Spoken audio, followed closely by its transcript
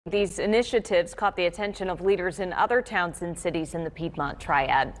These initiatives caught the attention of leaders in other towns and cities in the Piedmont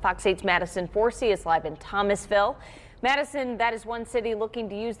Triad. Fox 8's Madison Forsey is live in Thomasville. Madison, that is one city looking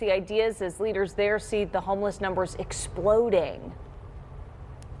to use the ideas as leaders there see the homeless numbers exploding.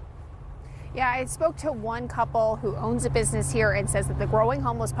 Yeah, I spoke to one couple who owns a business here and says that the growing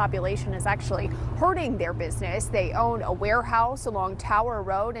homeless population is actually hurting their business. They own a warehouse along Tower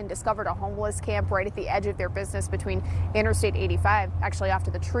Road and discovered a homeless camp right at the edge of their business between Interstate 85, actually off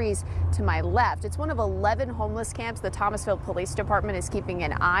to the trees to my left. It's one of 11 homeless camps the Thomasville Police Department is keeping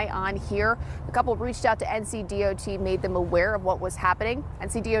an eye on here. The couple reached out to NCDOT, made them aware of what was happening.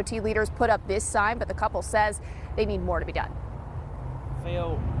 NCDOT leaders put up this sign, but the couple says they need more to be done.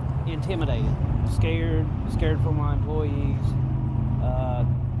 Feel intimidated, scared for my employees,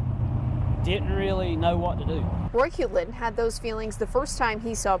 didn't really know what to do. Roy Hewlin had those feelings the first time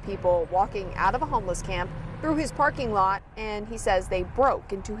he saw people walking out of a homeless camp through his parking lot, and he says they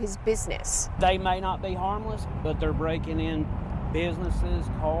broke into his business. They may not be harmless, but they're breaking in businesses,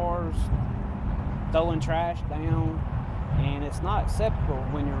 cars, throwing trash down, and it's not acceptable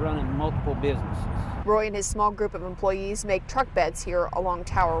when you're running multiple businesses. Roy and his small group of employees make truck beds here along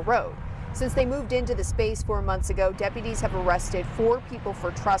Tower Road. Since they moved into the space 4 months ago, deputies have arrested 4 people for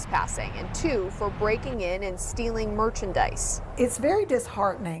trespassing and 2 for breaking in and stealing merchandise. It's very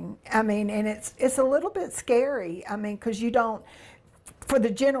disheartening. I mean, and it's a little bit scary. I mean, because you don't, for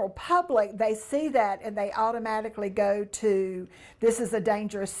the general public, they see that and they automatically go to, this is a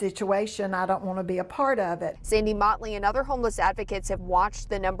dangerous situation, I don't want to be a part of it. Sandy Motley and other homeless advocates have watched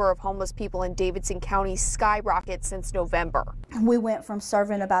the number of homeless people in Davidson County skyrocket since November. We went from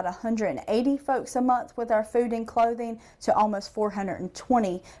serving about 180 folks a month with our food and clothing to almost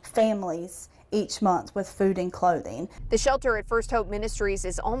 420 families each month with food and clothing. The shelter at First Hope Ministries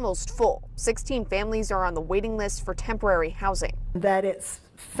is almost full. 16 families are on the waiting list for temporary housing. That it's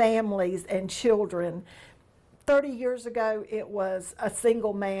families and children. 30 years ago, it was a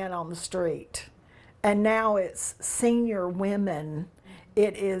single man on the street, and now it's senior women.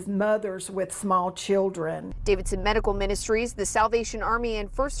 It is mothers with small children. Davidson Medical Ministries, the Salvation Army,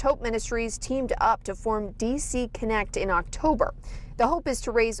 and First Hope Ministries teamed up to form DC Connect in October. The hope is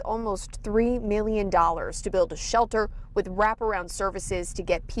to raise almost $3 million to build a shelter with wraparound services to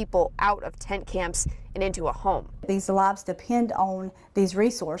get people out of tent camps and into a home. These lives depend on these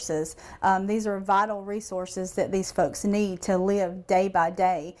resources. These are vital resources that these folks need to live day by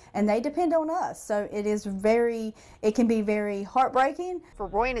day, and they depend on us. So it can be very heartbreaking. For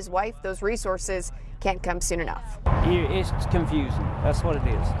Roy and his wife, those resources can't come soon enough. It's confusing. That's what it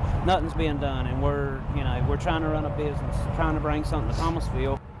is. Nothing's being done, and we're trying to run a business, trying to bring something to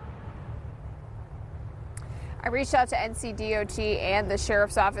Thomasville. I reached out to NCDOT and the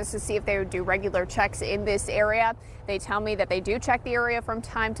Sheriff's Office to see if they would do regular checks in this area. They tell me that they do check the area from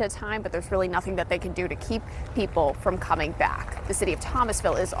time to time, but there's really nothing that they can do to keep people from coming back. The city of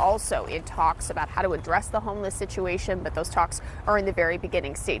Thomasville is also in talks about how to address the homeless situation, but those talks are in the very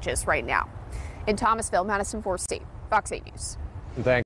beginning stages right now. In Thomasville, Madison Forsey, Fox 8 News. Thanks.